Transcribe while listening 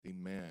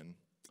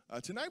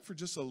Tonight, for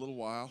just a little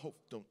while, hope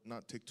don't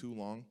not take too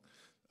long,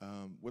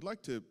 would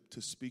like to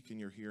speak in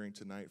your hearing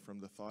tonight from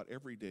the thought,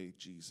 Everyday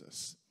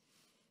Jesus.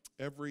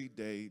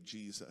 Everyday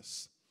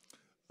Jesus.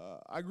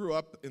 I grew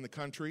up in the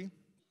country.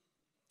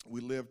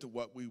 We lived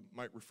what we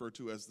might refer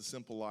to as the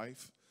simple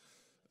life.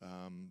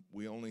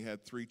 We only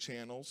had 3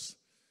 channels,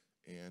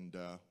 and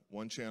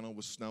one channel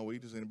was snowy.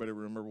 Does anybody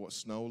remember what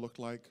snow looked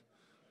like?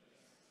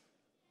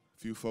 A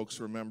few folks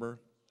remember.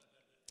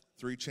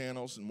 3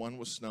 channels, and one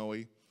was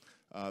snowy.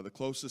 The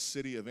closest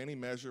city of any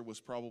measure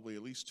was probably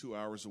at least 2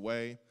 hours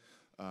away,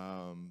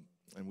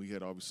 and we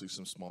had obviously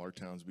some smaller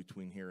towns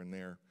between here and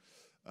there.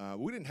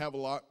 We didn't have a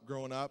lot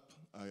growing up.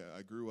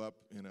 I grew up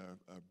in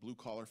a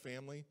blue-collar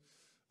family,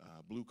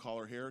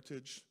 blue-collar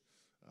heritage.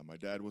 My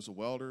dad was a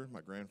welder.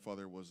 My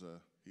grandfather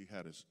he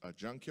had a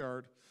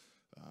junkyard.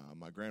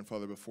 My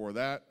grandfather before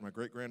that, my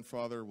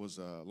great-grandfather was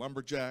a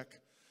lumberjack,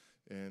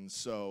 and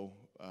so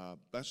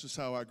that's just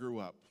how I grew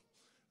up.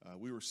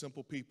 We were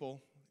simple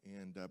people.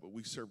 But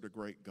we served a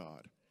great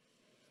God.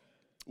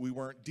 We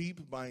weren't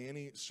deep by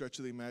any stretch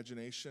of the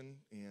imagination,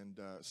 and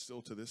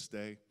still to this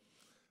day,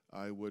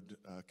 I would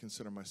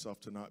consider myself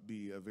to not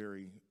be a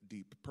very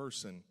deep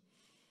person.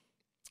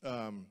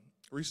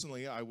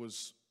 Recently, I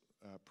was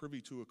privy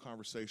to a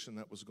conversation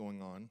that was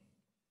going on.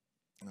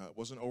 I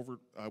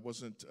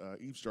wasn't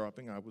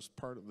eavesdropping. I was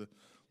part of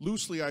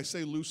loosely,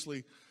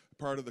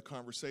 part of the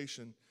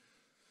conversation,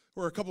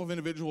 where a couple of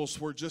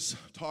individuals were just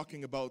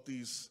talking about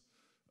these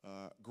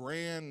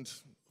grand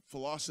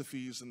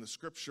philosophies in the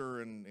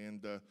Scripture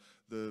and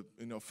the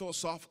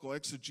philosophical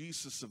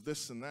exegesis of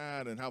this and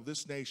that, and how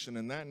this nation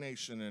and that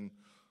nation and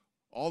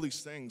all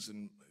these things,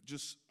 and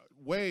just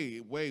way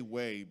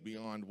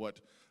beyond what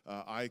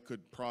I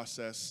could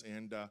process,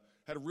 and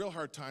had a real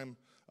hard time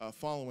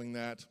following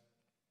that.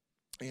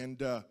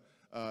 And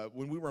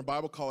when we were in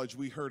Bible college,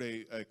 we heard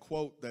a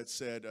quote that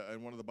said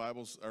in one of the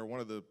Bibles, or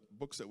one of the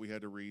books that we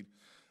had to read,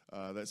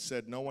 that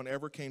said, "No one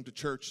ever came to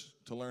church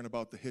to learn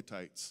about the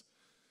Hittites."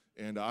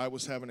 And I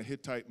was having a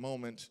Hittite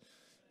moment,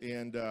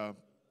 and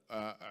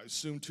I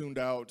soon tuned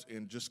out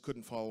and just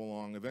couldn't follow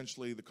along.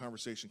 Eventually, the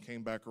conversation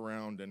came back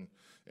around,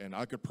 and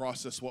I could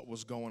process what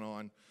was going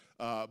on.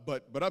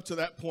 But up to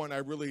that point, I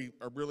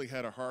really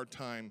had a hard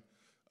time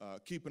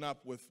keeping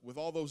up with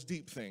all those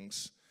deep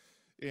things.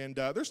 And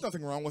there's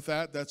nothing wrong with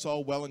that. That's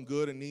all well and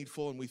good and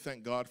needful, and we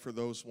thank God for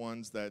those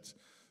ones that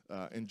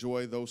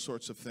enjoy those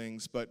sorts of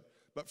things. But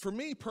for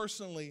me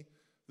personally,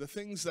 the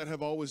things that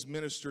have always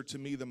ministered to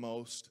me the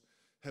most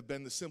have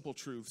been the simple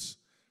truths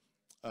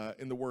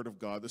in the Word of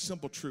God, the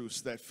simple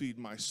truths that feed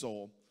my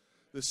soul,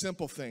 the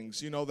simple things,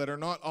 that are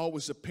not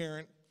always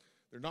apparent,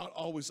 they're not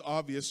always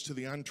obvious to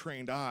the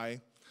untrained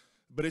eye,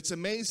 but it's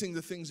amazing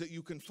the things that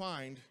you can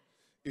find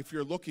if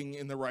you're looking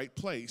in the right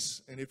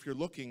place and if you're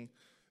looking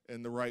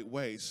in the right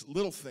ways.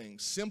 Little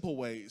things, simple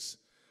ways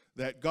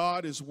that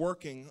God is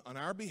working on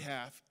our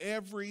behalf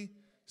every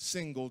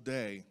single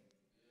day.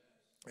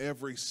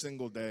 Every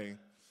single day.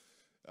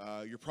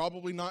 You're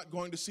probably not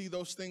going to see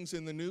those things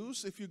in the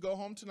news if you go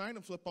home tonight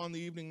and flip on the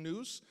evening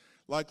news.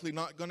 Likely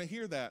not going to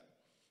hear that.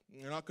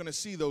 You're not going to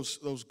see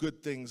those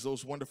good things,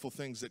 those wonderful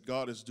things that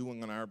God is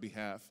doing on our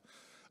behalf.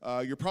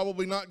 You're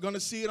probably not going to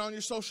see it on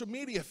your social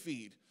media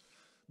feed.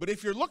 But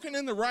if you're looking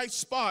in the right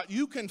spot,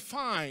 you can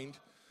find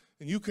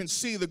and you can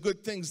see the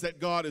good things that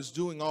God is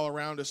doing all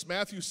around us.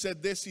 Matthew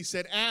said this. He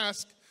said,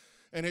 "Ask,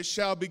 and it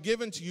shall be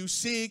given to you.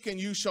 Seek, and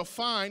you shall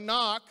find.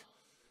 Knock,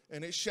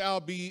 and it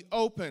shall be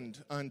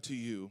opened unto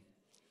you."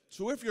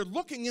 So if you're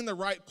looking in the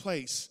right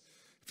place,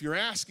 if you're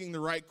asking the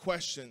right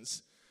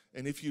questions,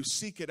 and if you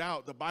seek it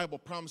out, the Bible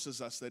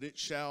promises us that it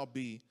shall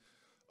be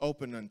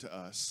opened unto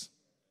us.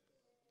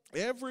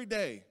 Every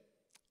day,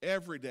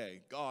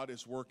 God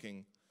is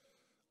working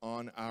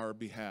on our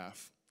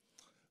behalf.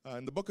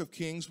 In the book of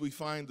Kings, we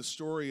find the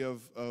story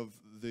of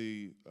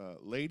the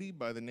lady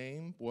by the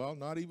name, well,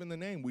 not even the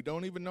name. We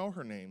don't even know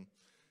her name.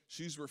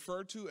 She's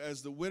referred to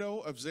as the widow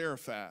of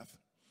Zarephath.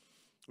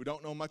 We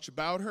don't know much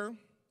about her.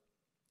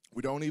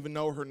 We don't even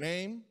know her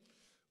name.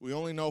 We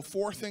only know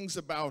 4 things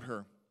about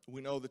her.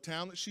 We know the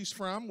town that she's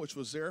from, which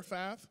was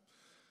Zarephath.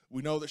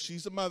 We know that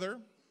she's a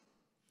mother.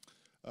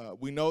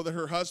 We know that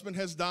her husband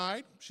has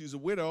died. She's a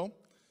widow.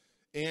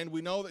 And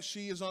we know that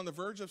she is on the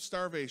verge of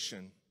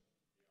starvation.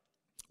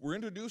 We're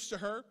introduced to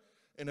her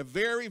in a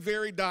very,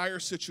 very dire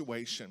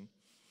situation.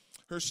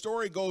 Her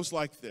story goes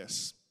like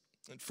this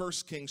in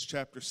 1 Kings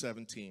chapter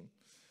 17.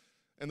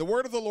 "And the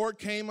word of the Lord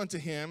came unto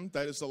him,"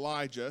 that is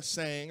Elijah,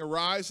 "saying,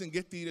 Arise and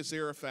get thee to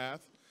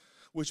Zarephath,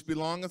 which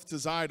belongeth to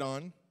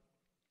Zidon,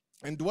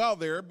 and dwell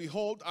there.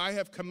 Behold, I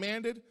have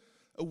commanded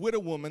a widow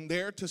woman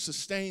there to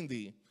sustain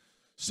thee.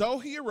 So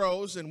he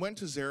arose and went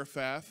to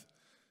Zarephath,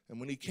 and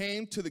when he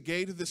came to the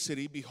gate of the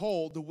city,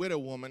 behold, the widow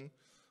woman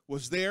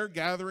was there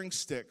gathering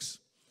sticks.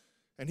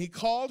 And he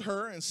called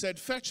her and said,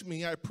 Fetch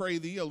me, I pray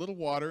thee, a little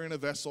water in a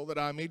vessel that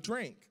I may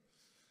drink.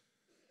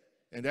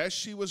 And as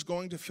she was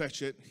going to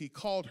fetch it, he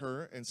called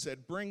her and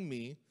said, Bring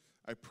me,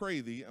 I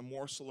pray thee, a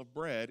morsel of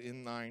bread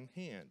in thine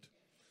hand."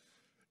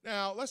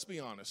 Now, let's be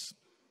honest.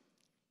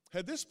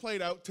 Had this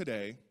played out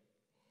today,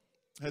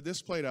 had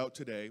this played out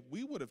today,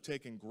 we would have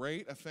taken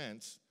great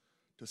offense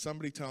to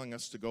somebody telling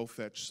us to go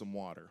fetch some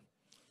water.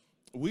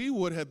 We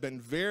would have been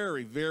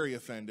very, very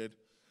offended,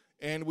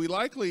 and we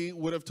likely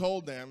would have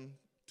told them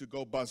to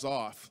go buzz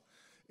off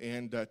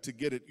and to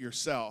get it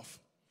yourself.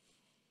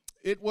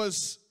 It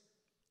was,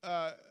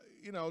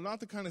 not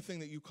the kind of thing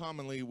that you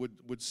commonly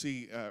would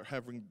see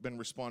having been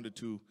responded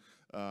to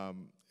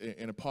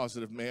in a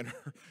positive manner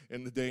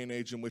in the day and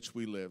age in which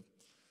we live.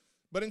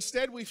 But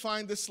instead, we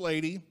find this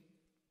lady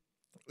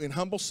in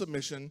humble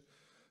submission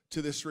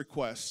to this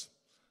request.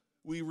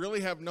 We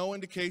really have no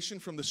indication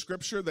from the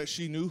scripture that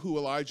she knew who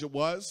Elijah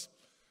was.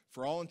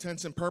 For all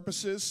intents and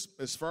purposes,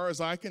 as far as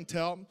I can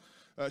tell,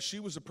 she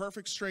was a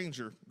perfect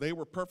stranger. They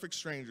were perfect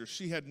strangers.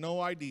 She had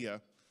no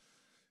idea.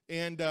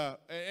 And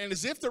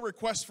as if the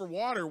request for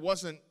water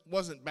wasn't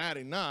bad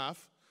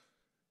enough,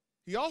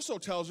 he also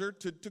tells her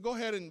to go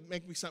ahead and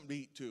make me something to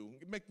eat too.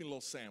 Make me a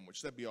little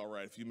sandwich. That'd be all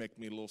right if you make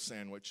me a little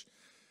sandwich.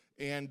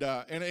 And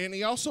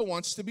he also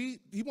wants to be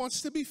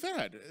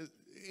fed.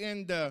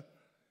 And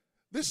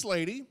this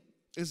lady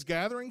is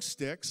gathering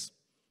sticks.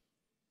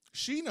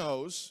 She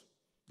knows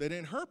that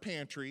in her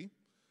pantry,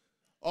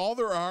 all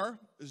there are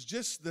is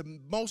just the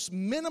most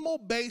minimal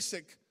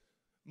basic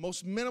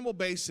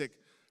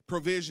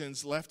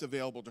provisions left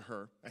available to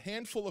her. A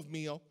handful of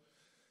meal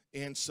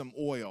and some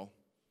oil.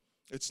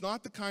 It's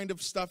not the kind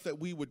of stuff that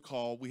we would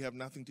call we have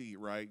nothing to eat,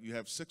 right? You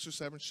have 6 or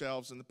 7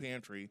 shelves in the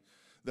pantry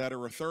that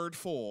are a third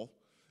full,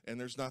 and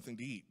there's nothing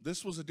to eat.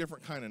 This was a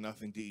different kind of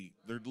nothing to eat.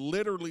 There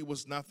literally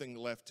was nothing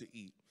left to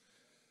eat.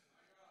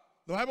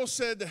 The Bible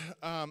said,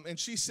 and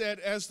she said,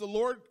 as the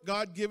Lord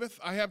God giveth,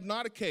 I have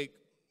not a cake.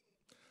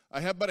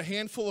 I have but a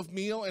handful of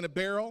meal in a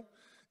barrel,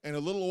 and a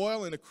little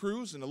oil in a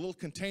cruse, and a little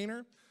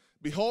container.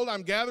 Behold,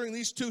 I'm gathering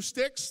these 2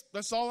 sticks.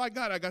 That's all I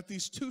got. I got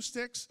these 2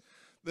 sticks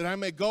that I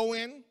may go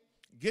in,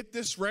 get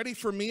this ready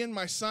for me and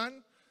my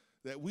son,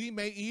 that we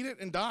may eat it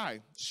and die.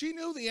 She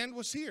knew the end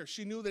was here.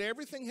 She knew that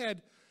everything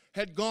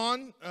had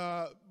gone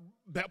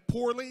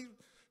poorly.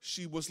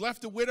 She was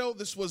left a widow.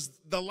 This was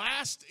the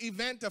last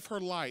event of her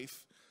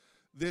life.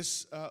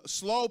 This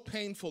slow,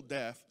 painful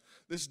death,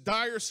 this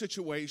dire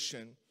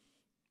situation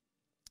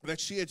that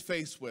she had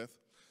faced with.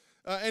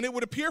 And it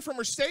would appear from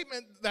her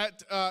statement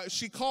that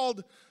she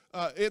called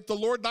it the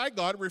Lord thy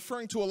God,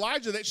 referring to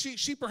Elijah, that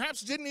she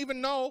perhaps didn't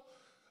even know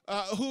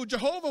who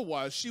Jehovah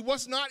was. She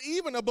was not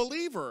even a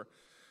believer.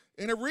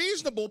 And a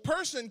reasonable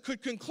person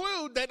could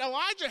conclude that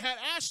Elijah had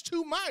asked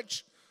too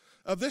much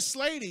of this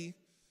lady.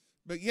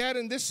 But yet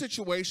in this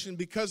situation,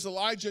 because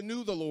Elijah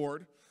knew the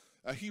Lord,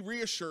 he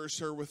reassures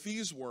her with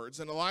these words.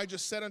 And Elijah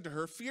said unto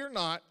her, fear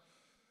not,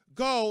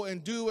 go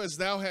and do as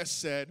thou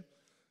hast said,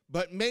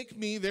 but make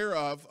me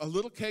thereof a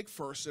little cake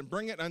first, and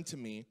bring it unto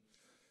me,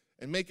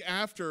 and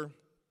after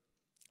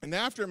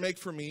make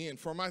for me and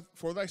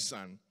for thy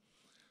son.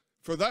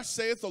 For thus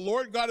saith the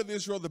Lord God of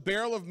Israel, the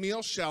barrel of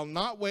meal shall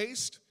not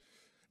waste,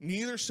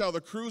 neither shall the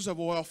cruse of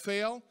oil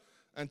fail,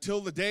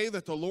 until the day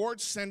that the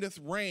Lord sendeth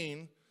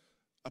rain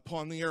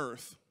upon the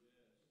earth.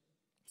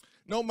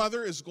 No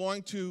mother is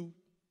going to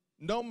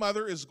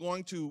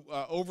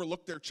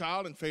overlook their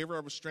child in favor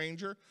of a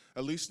stranger,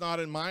 at least not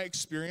in my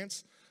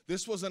experience.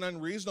 This was an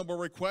unreasonable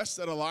request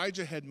that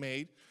Elijah had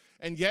made,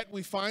 and yet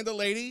we find the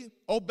lady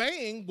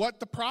obeying what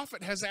the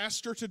prophet has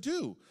asked her to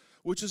do,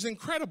 which is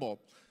incredible.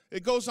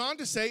 It goes on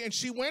to say, and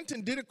she went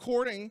and did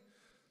according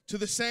to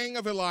the saying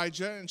of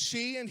Elijah, and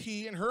she and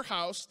he and her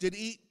house did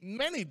eat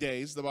many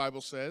days, the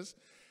Bible says,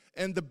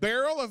 and the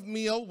barrel of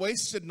meal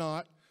wasted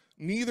not,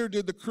 neither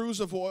did the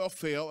cruse of oil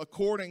fail,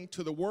 according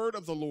to the word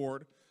of the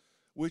Lord,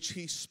 which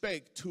he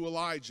spake to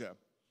Elijah.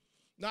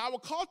 Now, I will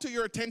call to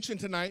your attention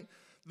tonight,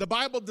 the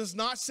Bible does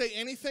not say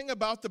anything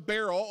about the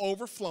barrel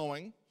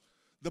overflowing.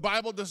 The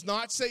Bible does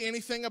not say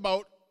anything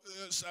about,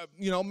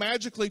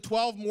 magically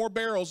 12 more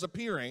barrels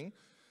appearing.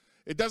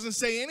 It doesn't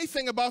say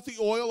anything about the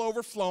oil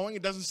overflowing.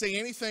 It doesn't say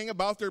anything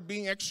about there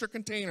being extra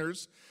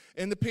containers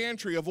in the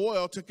pantry of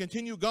oil to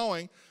continue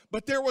going.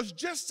 But there was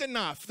just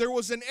enough. There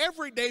was an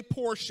everyday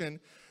portion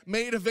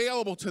made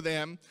available to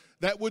them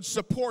that would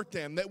support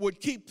them, that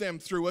would keep them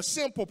through, a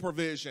simple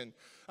provision,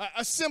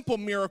 a simple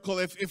miracle,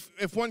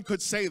 if one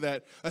could say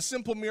that. A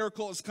simple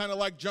miracle is kind of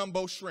like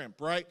jumbo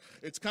shrimp, right?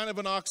 It's kind of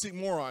an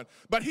oxymoron.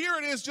 But here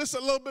it is, just a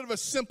little bit of a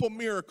simple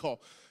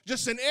miracle,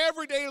 just an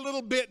everyday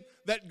little bit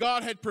that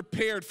God had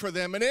prepared for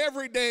them, an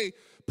everyday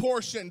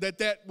portion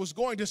that was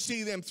going to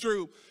see them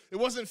through. It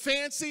wasn't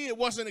fancy, it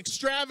wasn't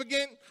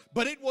extravagant,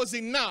 but it was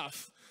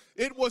enough.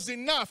 It was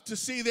enough to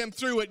see them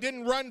through. It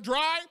didn't run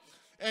dry.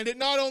 And it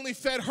not only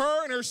fed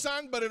her and her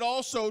son, but it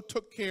also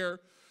took care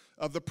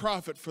of the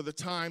prophet for the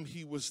time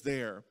he was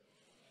there.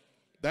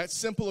 That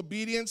simple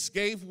obedience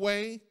gave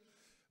way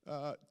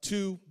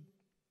to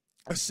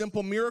a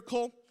simple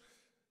miracle,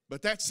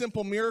 but that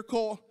simple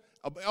miracle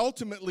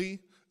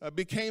ultimately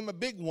became a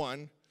big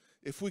one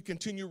if we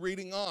continue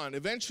reading on.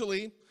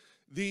 Eventually,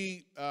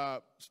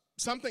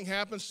 something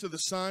happens to the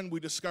son. We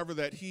discover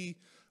that he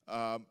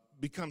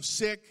becomes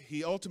sick.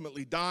 He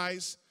ultimately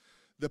dies.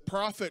 The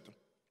prophet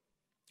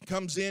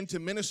comes in to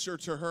minister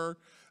to her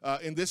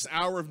in this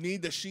hour of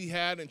need that she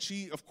had. And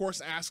she, of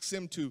course, asks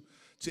him to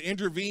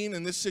intervene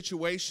in this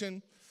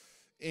situation.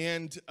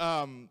 And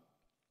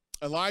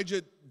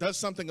Elijah does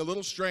something a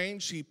little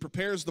strange. He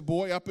prepares the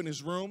boy up in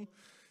his room.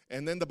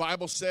 And then the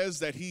Bible says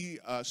that he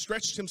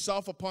stretched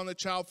himself upon the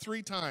child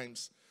 3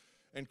 times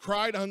and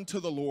cried unto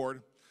the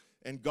Lord.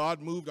 And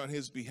God moved on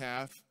his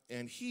behalf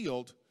and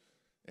healed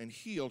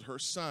her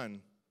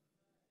son.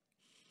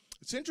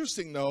 It's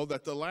interesting, though,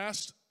 that the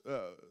last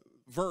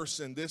verse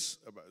in this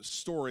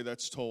story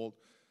that's told,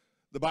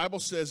 the Bible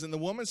says, and the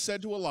woman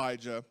said to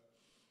Elijah,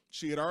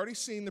 she had already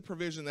seen the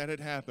provision that had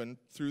happened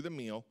through the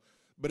meal,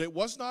 but it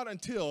was not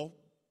until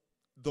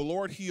the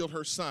Lord healed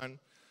her son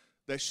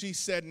that she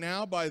said,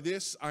 now by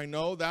this I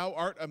know thou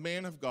art a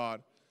man of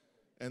God,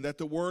 and that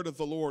the word of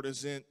the Lord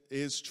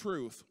is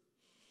truth.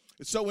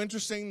 It's so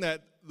interesting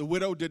that the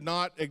widow did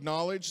not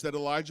acknowledge that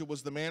Elijah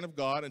was the man of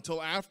God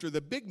until after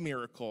the big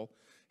miracle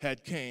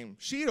had came.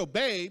 She had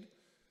obeyed,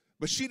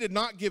 but she did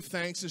not give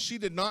thanks, and she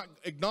did not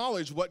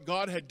acknowledge what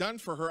God had done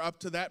for her up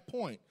to that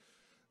point.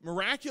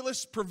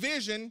 Miraculous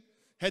provision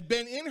had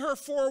been in her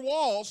 4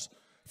 walls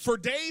for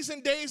days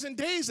and days and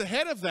days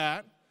ahead of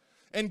that,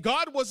 and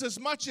God was as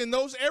much in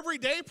those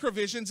everyday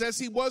provisions as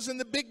he was in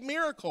the big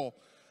miracle.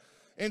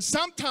 And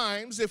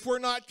sometimes, if we're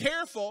not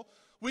careful,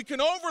 we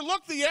can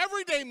overlook the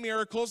everyday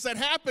miracles that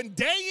happen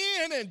day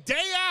in and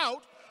day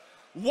out,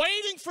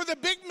 waiting for the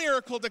big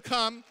miracle to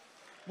come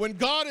when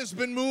God has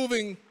been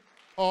moving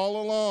all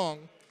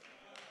along.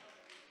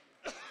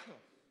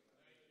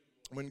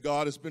 When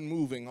God has been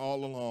moving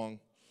all along.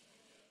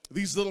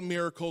 These little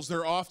miracles,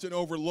 they're often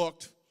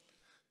overlooked.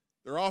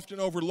 They're often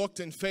overlooked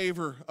in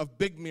favor of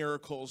big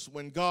miracles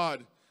when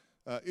God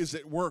is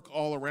at work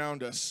all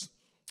around us.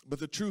 But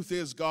the truth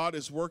is, God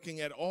is working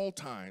at all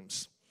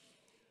times.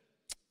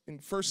 In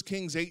 1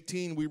 Kings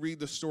 18, we read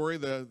the story,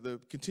 the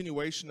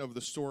continuation of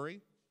the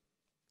story.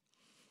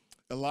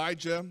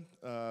 Elijah,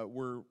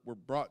 we're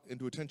brought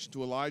into attention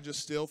to Elijah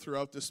still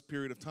throughout this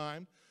period of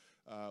time.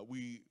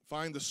 We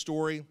find the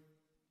story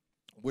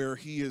where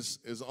he is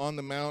on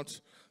the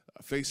mount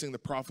facing the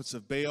prophets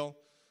of Baal.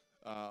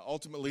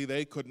 Ultimately,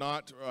 they could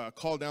not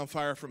call down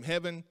fire from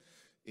heaven,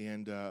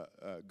 and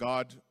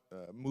God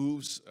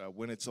moves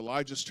when it's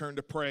Elijah's turn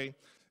to pray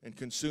and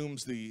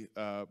consumes the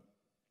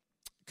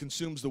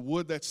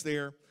wood that's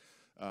there.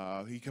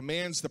 He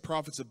commands the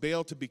prophets of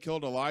Baal to be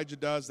killed. Elijah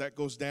does. That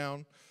goes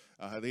down.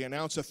 They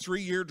announce a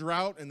 3-year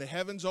drought, and the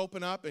heavens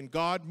open up, and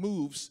God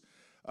moves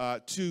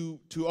to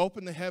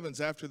open the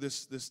heavens after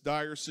this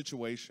dire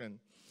situation.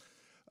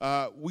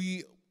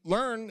 We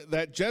learn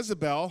that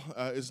Jezebel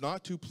is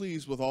not too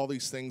pleased with all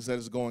these things that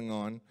is going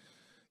on,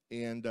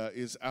 and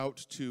is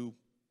out to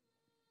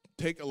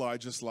take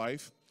Elijah's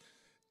life,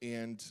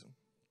 and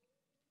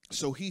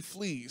so he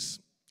flees.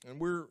 And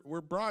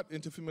we're brought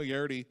into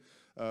familiarity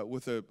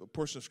with a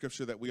portion of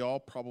Scripture that we all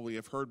probably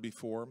have heard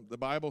before. The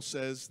Bible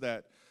says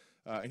that,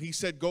 and he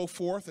said, go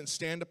forth and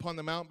stand upon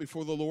the mount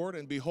before the Lord,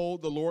 and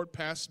behold, the Lord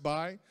passed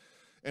by,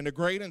 and a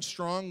great and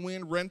strong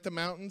wind rent the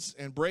mountains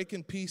and brake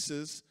in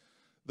pieces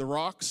the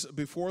rocks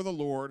before the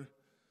Lord,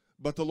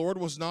 but the Lord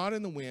was not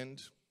in the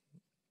wind.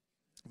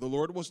 The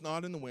Lord was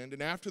not in the wind.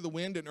 And after the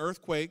wind, an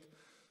earthquake,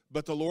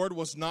 but the Lord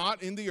was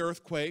not in the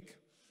earthquake.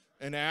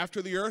 And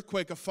after the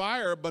earthquake, a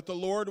fire, but the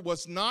Lord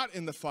was not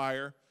in the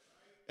fire.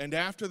 And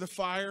after the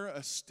fire,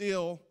 a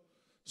still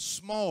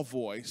small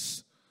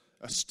voice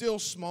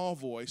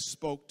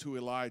spoke to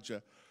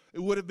Elijah.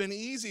 It would have been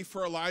easy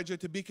for Elijah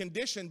to be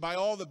conditioned by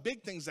all the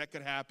big things that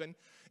could happen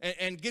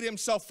and get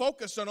himself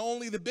focused on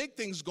only the big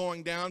things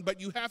going down,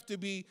 but you have to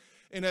be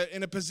in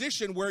a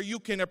position where you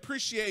can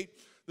appreciate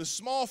the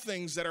small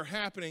things that are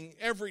happening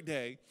every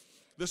day,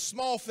 the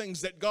small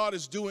things that God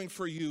is doing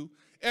for you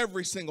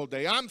every single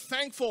day. I'm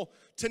thankful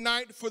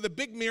tonight for the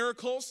big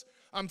miracles.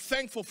 I'm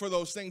thankful for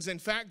those things. In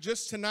fact,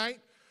 just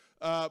tonight,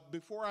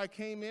 before I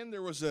came in,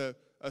 there was a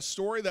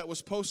story that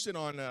was posted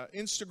on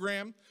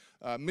Instagram,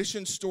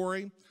 mission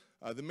story.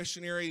 The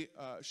missionary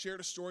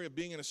shared a story of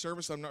being in a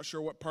service. I'm not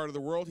sure what part of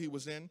the world he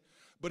was in.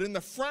 But in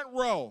the front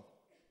row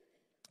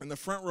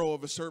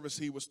of a service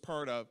he was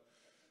part of,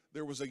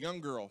 there was a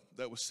young girl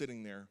that was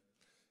sitting there.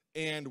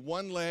 And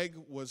one leg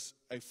was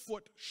a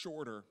foot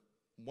shorter,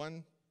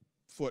 1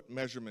 foot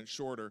measurement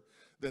shorter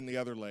than the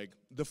other leg.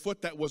 The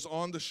foot that was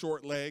on the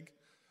short leg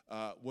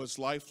was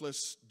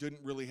lifeless,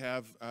 didn't really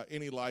have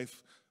any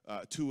life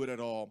to it at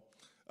all.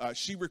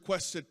 She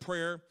requested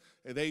prayer,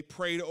 and they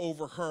prayed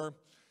over her.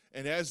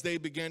 And as they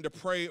began to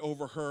pray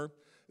over her,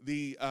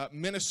 the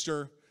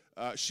minister,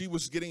 she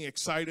was getting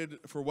excited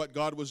for what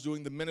God was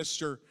doing. The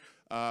minister,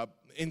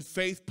 in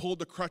faith, pulled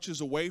the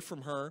crutches away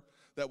from her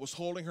that was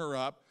holding her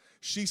up.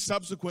 She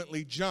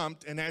subsequently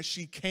jumped, and as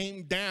she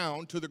came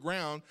down to the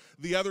ground,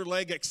 the other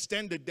leg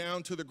extended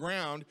down to the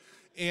ground,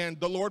 and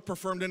the Lord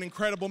performed an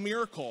incredible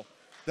miracle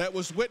that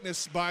was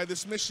witnessed by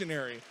this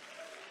missionary.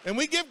 And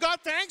we give God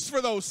thanks for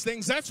those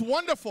things. That's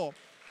wonderful.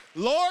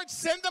 Lord,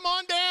 send them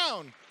on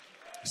down.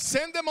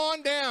 Send them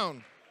on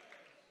down.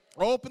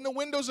 Open the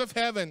windows of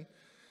heaven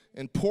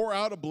and pour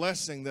out a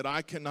blessing that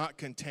I cannot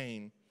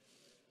contain.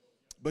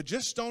 But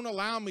just don't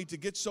allow me to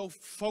get so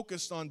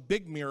focused on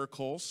big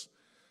miracles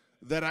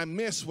that I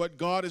miss what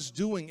God is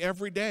doing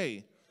every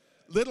day.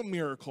 Little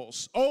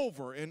miracles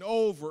over and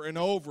over and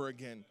over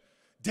again.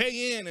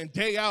 Day in and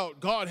day out,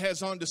 God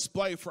has on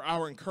display for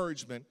our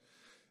encouragement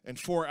and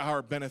for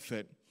our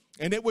benefit.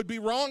 And it would be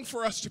wrong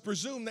for us to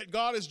presume that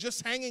God is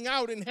just hanging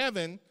out in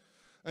heaven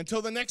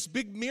until the next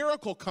big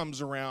miracle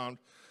comes around.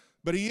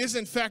 But he is,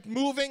 in fact,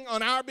 moving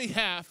on our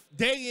behalf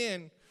day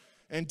in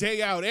and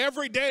day out.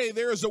 Every day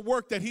there is a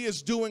work that he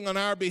is doing on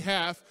our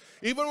behalf.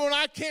 Even when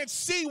I can't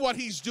see what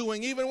he's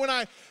doing, even when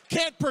I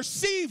can't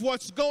perceive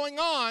what's going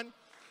on,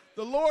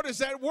 the Lord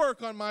is at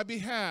work on my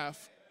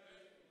behalf.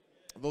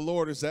 The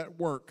Lord is at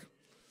work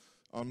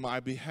on my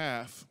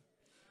behalf.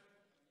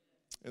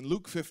 In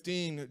Luke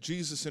 15,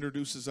 Jesus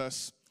introduces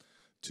us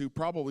to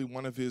probably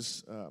one of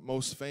his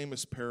most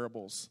famous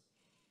parables.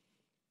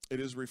 It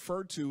is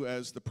referred to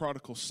as the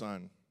prodigal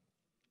son,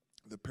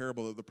 the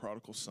parable of the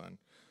prodigal son.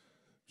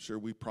 I'm sure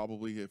we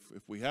probably, if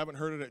we haven't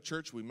heard it at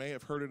church, we may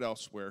have heard it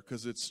elsewhere,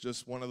 because it's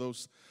just one of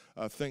those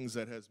things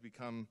that has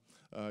become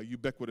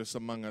ubiquitous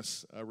among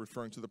us,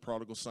 referring to the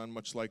prodigal son,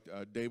 much like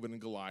David and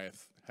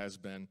Goliath has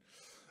been.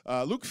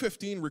 Luke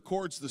 15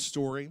 records the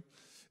story,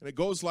 and it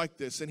goes like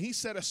this. And he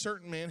said, a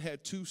certain man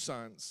had 2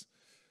 sons,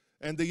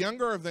 and the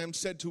younger of them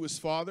said to his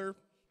father,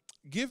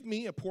 give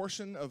me a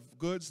portion of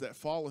goods that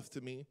falleth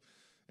to me.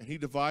 And he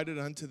divided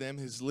unto them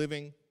his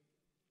living.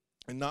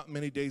 And not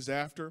many days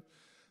after,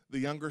 the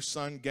younger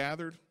son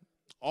gathered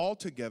all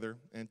together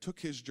and took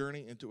his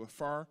journey into a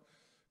far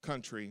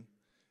country,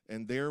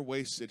 and there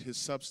wasted his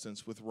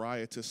substance with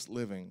riotous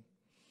living.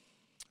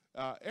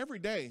 Every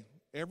day,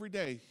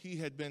 he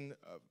had been,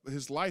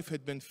 his life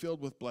had been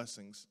filled with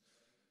blessings.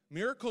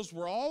 Miracles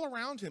were all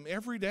around him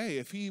every day.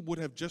 If he would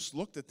have just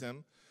looked at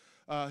them,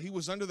 he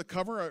was under the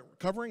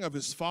covering of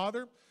his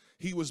father.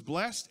 He was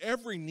blessed.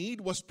 Every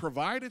need was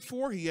provided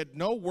for. He had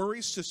no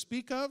worries to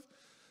speak of.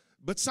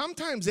 But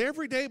sometimes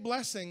everyday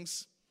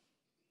blessings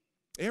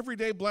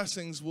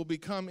will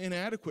become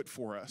inadequate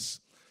for us.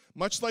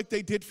 Much like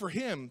they did for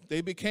him,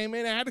 they became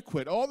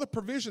inadequate. All the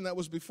provision that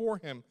was before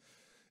him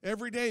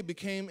every day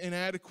became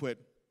inadequate.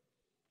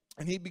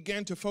 And he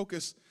began to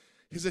focus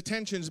his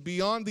attentions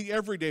beyond the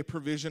everyday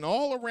provision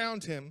all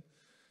around him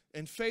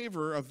in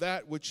favor of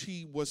that which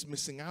he was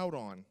missing out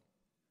on.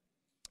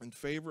 In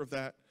favor of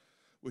that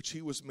which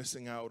he was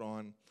missing out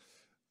on.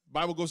 The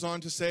Bible goes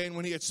on to say, and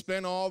when he had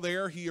spent all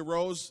there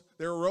arose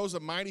a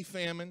mighty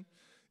famine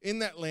in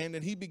that land,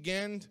 and he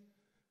began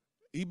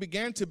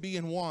to be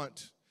in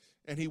want.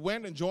 And he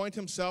went and joined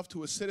himself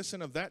to a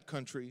citizen of that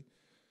country,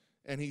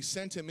 and he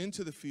sent him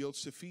into the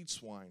fields to feed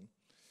swine.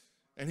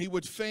 And he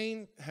would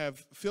fain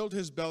have filled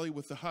his belly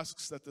with the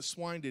husks that the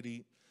swine did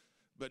eat,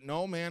 but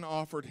no man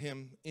offered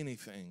him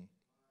anything.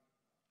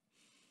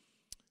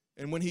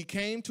 And when he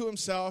came to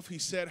himself, he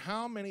said,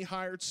 how many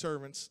hired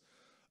servants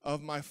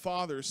of my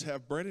father's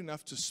have bread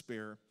enough to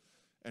spare,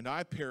 and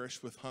I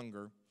perish with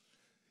hunger?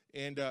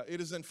 And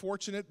it is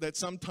unfortunate that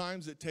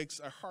sometimes it takes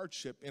a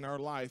hardship in our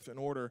life in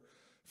order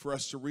for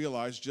us to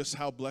realize just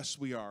how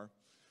blessed we are.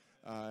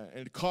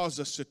 And it caused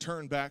us to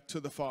turn back to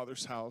the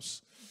Father's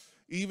house.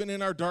 Even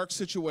in our dark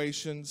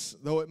situations,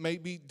 though it may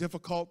be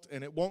difficult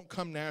and it won't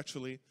come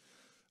naturally,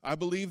 I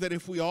believe that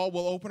if we all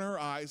will open our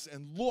eyes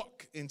and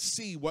look and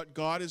see what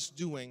God is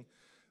doing,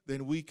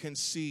 then we can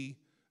see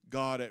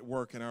God at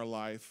work in our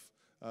life.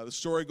 The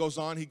story goes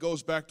on. He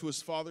goes back to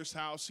his father's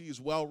house. He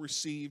is well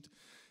received,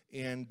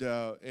 and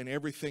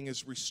everything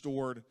is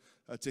restored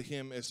to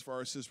him as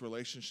far as his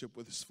relationship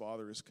with his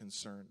father is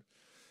concerned.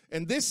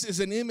 And this is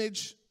an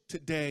image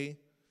today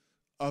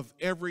of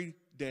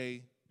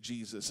everyday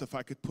Jesus, if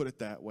I could put it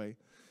that way.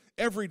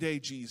 Everyday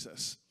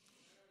Jesus.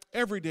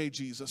 Everyday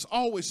Jesus,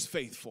 always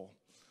faithful,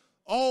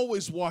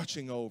 always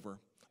watching over,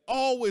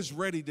 always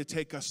ready to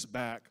take us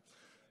back.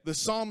 The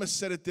psalmist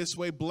said it this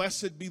way,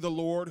 blessed be the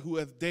Lord who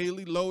hath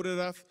daily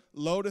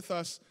loadeth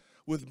us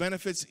with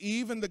benefits,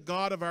 even the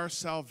God of our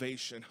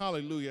salvation.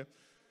 Hallelujah.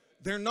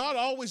 They're not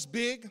always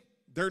big.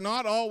 They're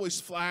not always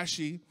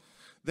flashy.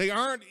 They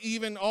aren't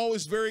even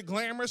always very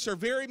glamorous or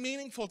very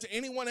meaningful to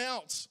anyone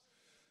else.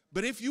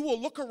 But if you will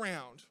look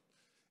around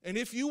and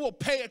if you will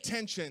pay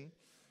attention,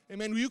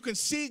 amen, you can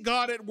see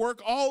God at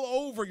work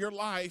all over your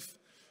life.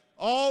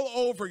 All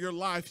over your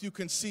life, you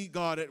can see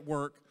God at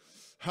work.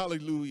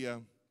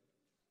 Hallelujah.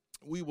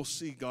 We will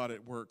see God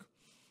at work.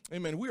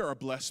 Amen. We are a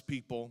blessed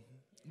people.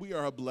 We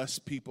are a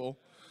blessed people.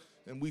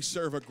 And we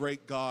serve a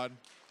great God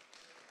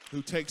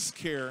who takes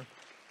care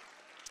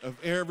of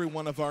every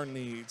one of our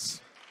needs.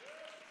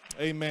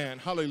 Amen.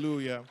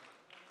 Hallelujah.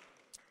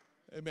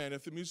 Amen.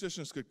 If the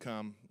musicians could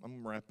come,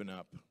 I'm wrapping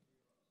up.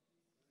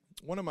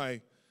 One of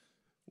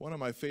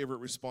my favorite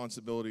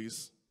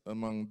responsibilities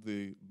among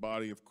the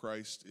body of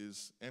Christ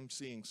is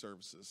emceeing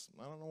services.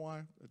 I don't know why.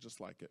 I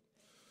just like it.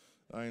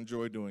 I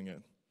enjoy doing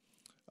it.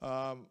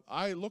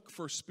 I look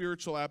for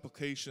spiritual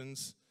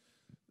applications,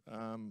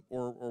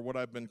 or what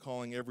I've been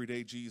calling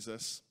everyday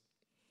Jesus,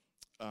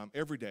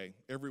 every day,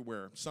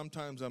 everywhere.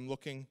 Sometimes I'm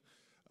looking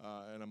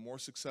and I'm more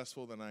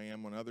successful than I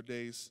am on other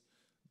days,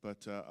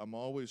 but I'm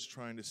always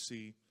trying to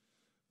see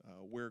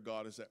where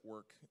God is at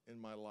work in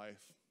my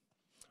life.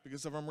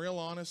 Because if I'm real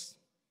honest,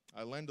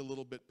 I lend a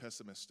little bit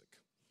pessimistic.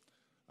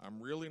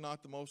 I'm really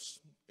not the most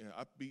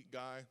upbeat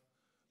guy.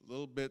 A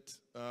little bit,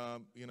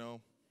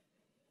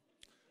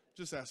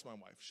 just ask my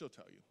wife. She'll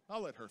tell you.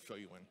 I'll let her fill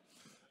you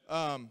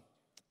in.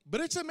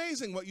 But it's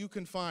amazing what you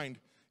can find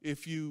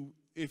if you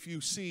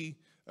see.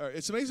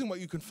 It's amazing what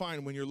you can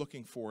find when you're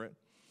looking for it.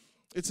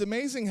 It's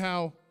amazing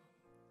how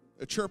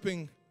a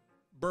chirping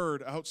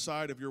bird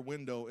outside of your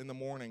window in the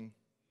morning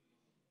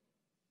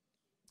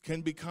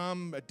can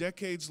become a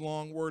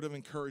decades-long word of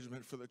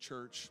encouragement for the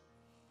church.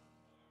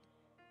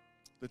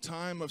 The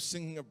time of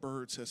singing of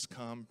birds has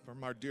come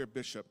from our dear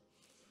bishop.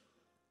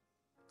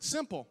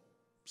 Simple,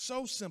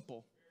 so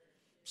simple,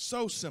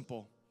 so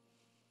simple.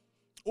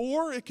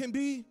 Or it can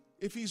be,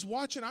 if he's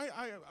watching,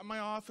 my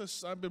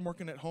office, I've been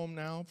working at home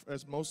now,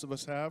 as most of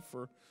us have,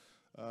 for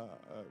a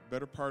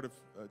better part of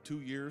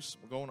 2 years.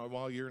 We're going on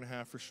a year and a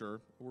half for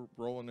sure. We're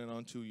rolling in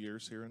on 2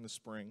 years here in the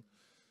spring.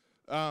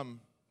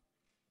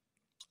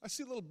 I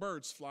see little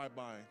birds fly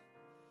by.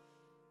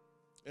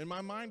 And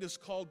my mind is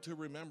called to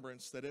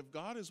remembrance that if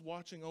God is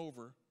watching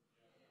over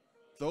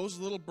those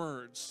little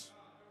birds,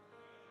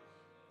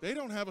 they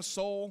don't have a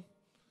soul.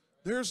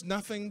 There's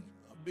nothing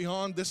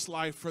beyond this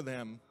life for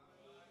them.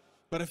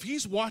 But if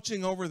he's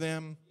watching over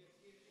them,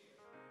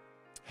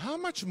 how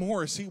much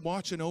more is he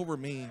watching over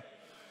me?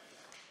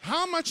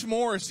 How much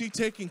more is he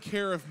taking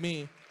care of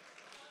me?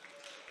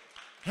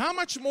 How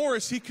much more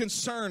is he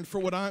concerned for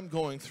what I'm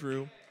going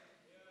through?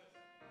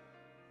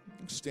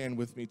 Stand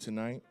with me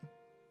tonight.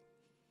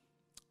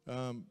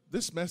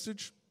 This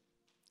message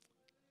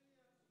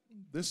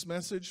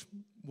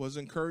was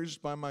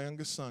encouraged by my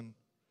youngest son.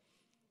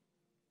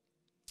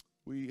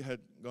 We had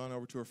gone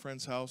over to a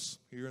friend's house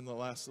here in the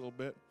last little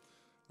bit,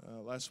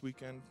 last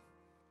weekend,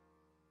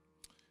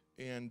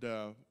 and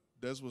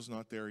Des was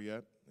not there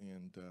yet,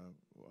 and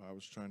I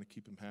was trying to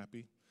keep him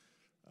happy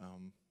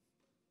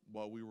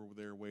while we were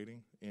there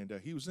waiting, and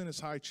he was in his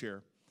high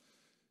chair,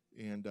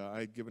 and I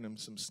had given him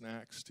some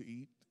snacks to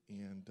eat,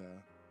 and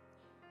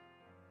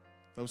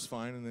that was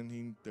fine, and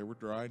then they were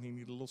dry, and he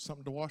needed a little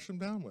something to wash them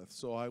down with,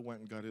 so I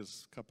went and got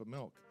his cup of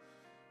milk.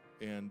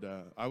 And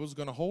I was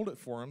going to hold it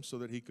for him so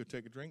that he could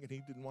take a drink, and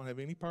he didn't want to have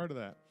any part of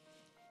that.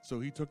 So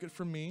he took it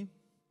from me.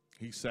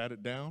 He sat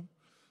it down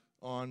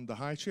on the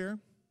high chair.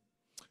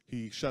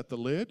 He shut the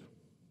lid.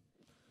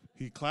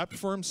 He clapped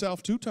for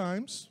himself 2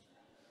 times.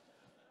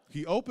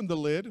 He opened the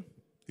lid.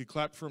 He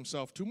clapped for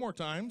himself 2 more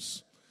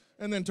times,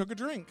 and then took a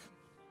drink.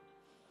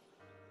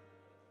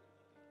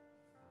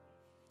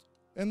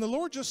 And the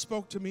Lord just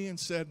spoke to me and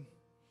said,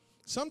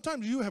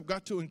 sometimes you have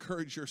got to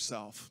encourage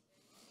yourself.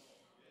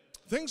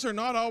 Things are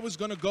not always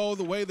going to go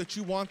the way that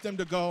you want them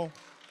to go.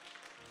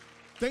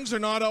 Things are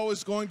not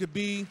always going to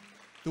be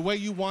the way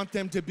you want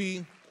them to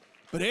be.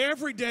 But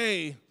every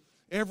day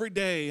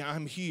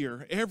I'm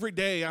here. Every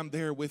day I'm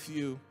there with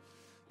you.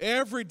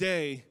 Every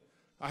day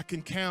I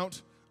can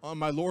count on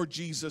my Lord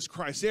Jesus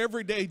Christ.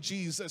 Every day,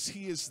 Jesus,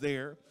 he is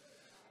there.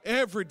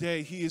 Every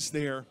day he is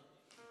there.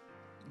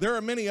 There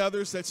are many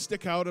others that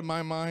stick out in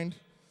my mind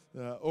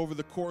over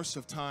the course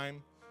of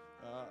time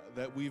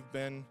that we've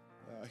been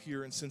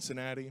here in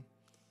Cincinnati.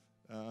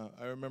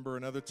 I remember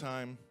another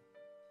time,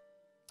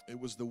 it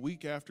was the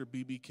week after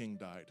B.B. King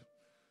died.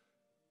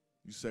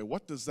 You say,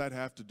 what does that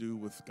have to do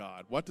with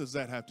God? What does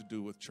that have to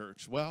do with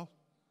church? Well,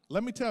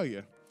 let me tell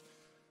you.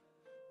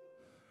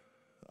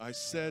 I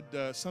said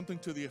something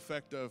to the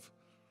effect of,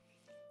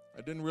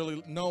 I didn't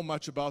really know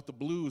much about the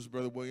blues,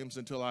 Brother Williams,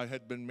 until I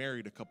had been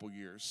married a couple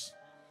years.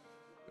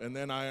 And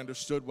then I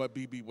understood what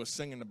B.B. was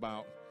singing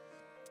about.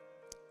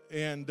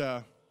 And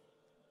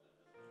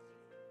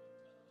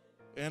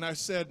I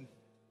said,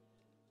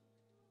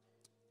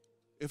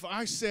 if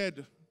I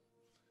said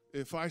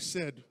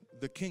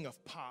the king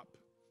of pop,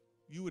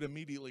 you would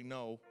immediately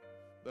know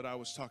that I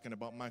was talking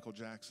about Michael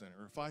Jackson.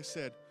 Or if I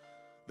said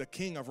the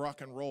king of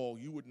rock and roll,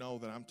 you would know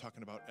that I'm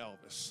talking about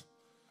Elvis.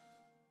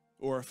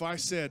 Or if I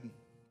said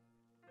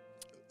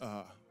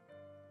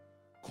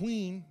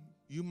Queen,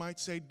 you might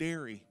say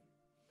dairy.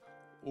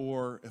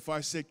 Or if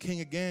I said king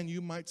again, you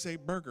might say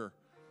burger.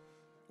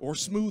 Or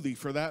smoothie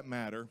for that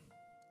matter.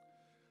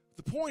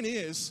 The point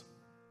is,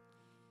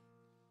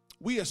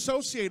 we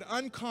associate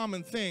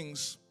uncommon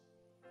things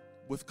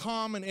with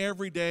common,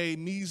 everyday,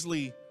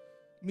 measly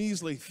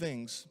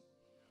things.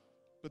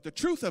 But the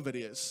truth of it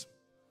is,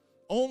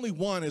 only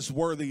one is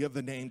worthy of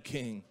the name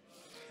King.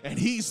 And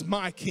he's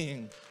my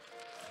King.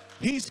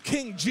 He's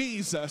King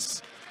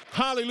Jesus.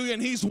 Hallelujah.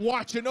 And he's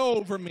watching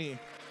over me.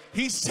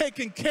 He's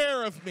taking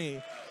care of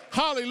me.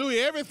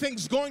 Hallelujah.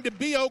 Everything's going to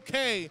be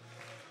okay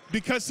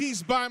because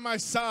he's by my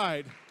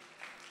side.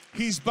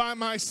 He's by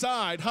my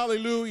side.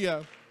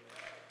 Hallelujah.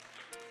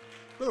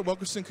 Brother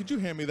Wilkerson, could you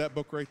hand me that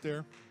book right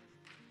there?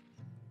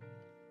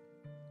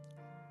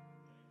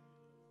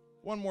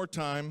 One more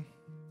time,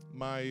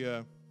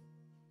 my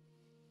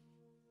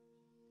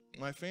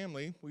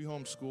family, we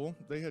homeschool,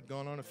 they had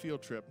gone on a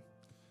field trip.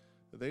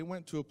 They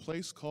went to a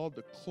place called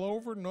the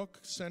Clover Nook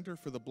Center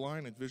for the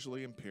Blind and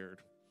Visually Impaired.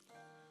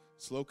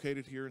 It's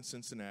located here in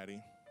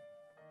Cincinnati.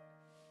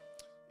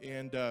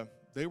 And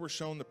they were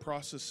shown the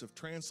process of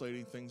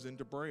translating things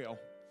into Braille.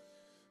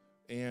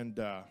 And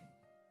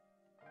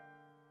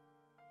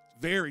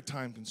very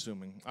time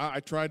consuming. I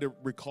tried to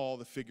recall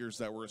the figures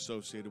that were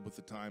associated with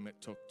the time it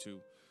took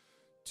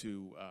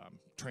to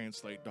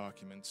translate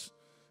documents.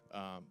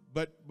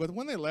 But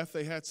when they left,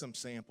 they had some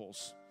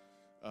samples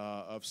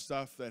of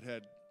stuff that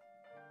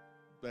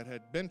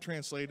had been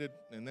translated,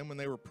 and then when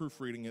they were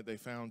proofreading it, they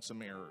found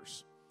some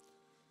errors.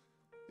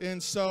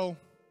 And so,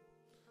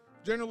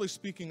 generally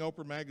speaking,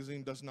 Oprah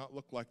Magazine does not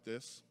look like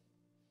this.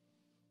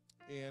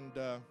 And,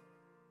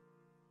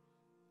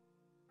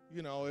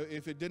 you know,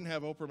 if it didn't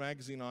have Oprah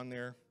Magazine on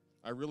there,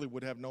 I really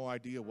would have no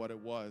idea what it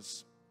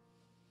was.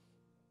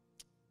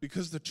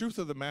 Because the truth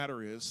of the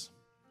matter is,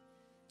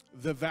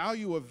 the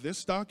value of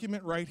this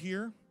document right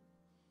here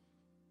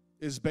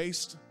is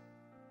based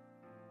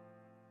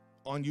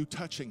on you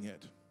touching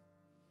it.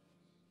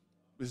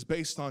 Is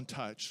based on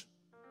touch.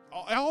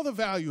 All the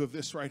value of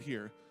this right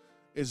here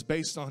is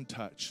based on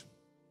touch.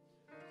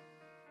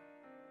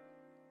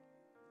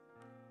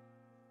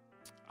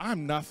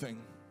 I'm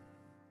nothing.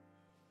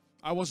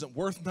 I wasn't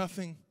worth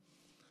nothing.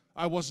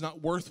 I was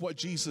not worth what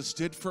Jesus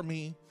did for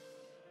me.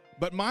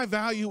 But my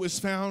value is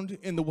found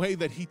in the way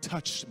that he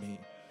touched me.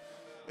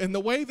 In the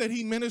way that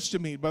he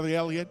ministered to me, Brother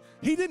Elliot.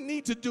 He didn't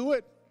need to do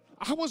it.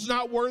 I was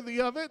not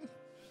worthy of it.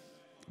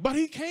 But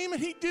he came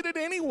and he did it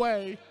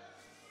anyway.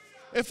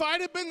 If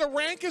I'd have been the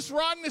rankest,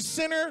 rottenest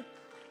sinner,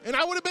 and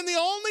I would have been the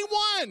only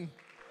one,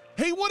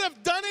 he would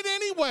have done it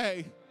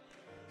anyway.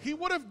 He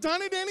would have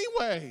done it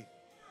anyway.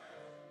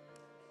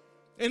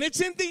 And it's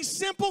in these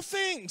simple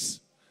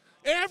things.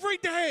 Every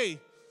day,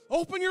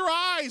 open your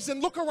eyes and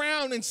look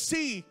around and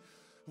see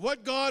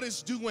what God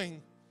is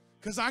doing.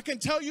 Because I can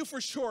tell you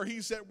for sure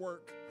he's at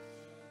work.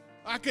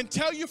 I can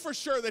tell you for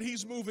sure that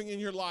he's moving in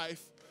your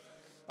life.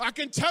 I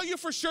can tell you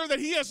for sure that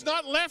he has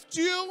not left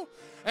you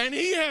and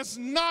he has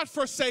not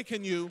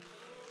forsaken you.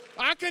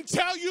 I can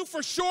tell you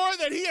for sure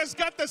that he has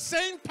got the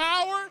same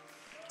power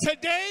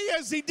today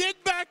as he did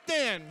back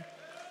then.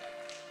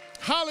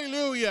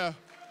 Hallelujah.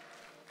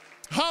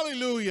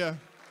 Hallelujah.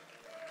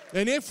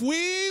 And if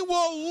we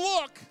will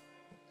look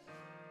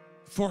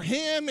for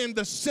him in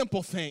the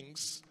simple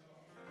things,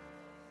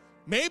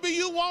 maybe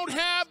you won't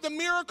have the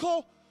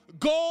miracle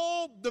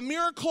gold, the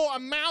miracle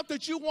amount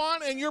that you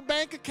want in your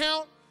bank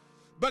account,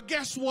 but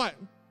guess what?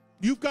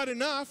 You've got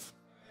enough.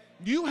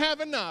 You have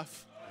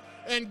enough.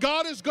 And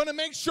God is going to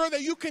make sure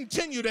that you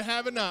continue to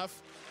have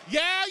enough.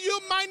 Yeah,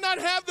 you might not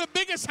have the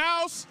biggest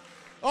house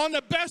on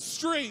the best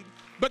street,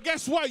 but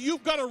guess what?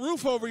 You've got a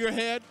roof over your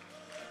head.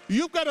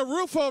 You've got a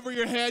roof over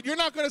your head. You're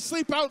not going to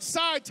sleep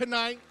outside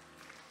tonight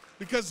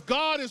because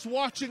God is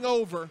watching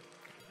over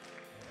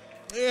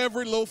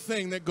every little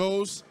thing that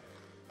goes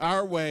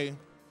our way.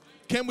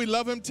 Can we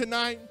love him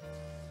tonight?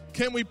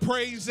 Can we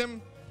praise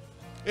him?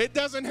 It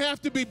doesn't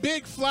have to be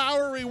big,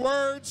 flowery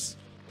words.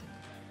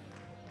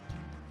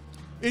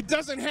 It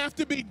doesn't have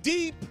to be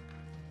deep.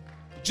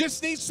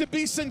 Just needs to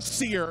be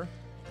sincere.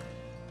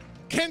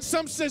 Can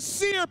some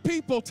sincere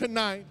people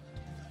tonight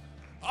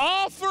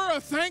offer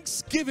a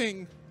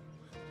thanksgiving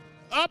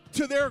up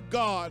to their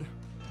God?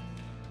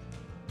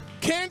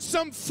 Can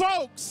some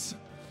folks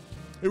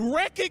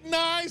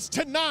recognize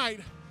tonight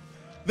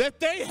that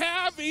they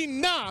have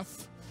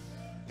enough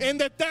and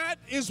that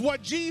is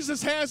what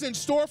Jesus has in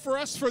store for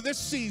us for this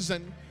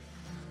season?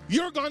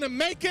 You're going to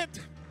make it.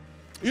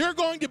 You're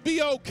going to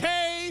be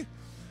okay.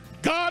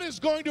 God is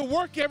going to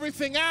work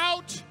everything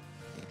out.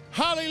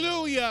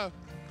 Hallelujah.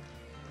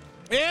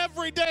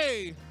 Every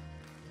day,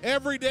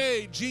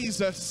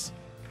 Jesus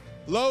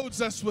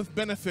loads us with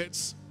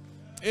benefits.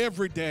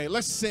 Every day.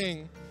 Let's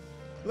sing.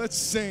 Let's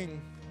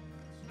sing.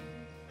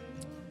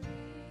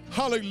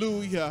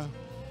 Hallelujah.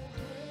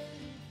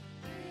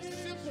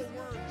 Simple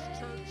words,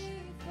 church.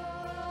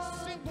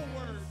 Simple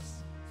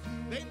words.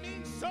 They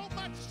mean so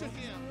much to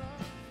him.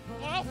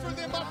 Offer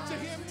them up to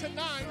him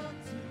tonight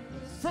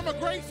from a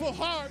grateful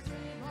heart.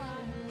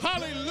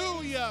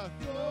 Hallelujah.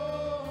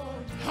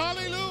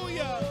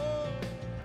 Hallelujah.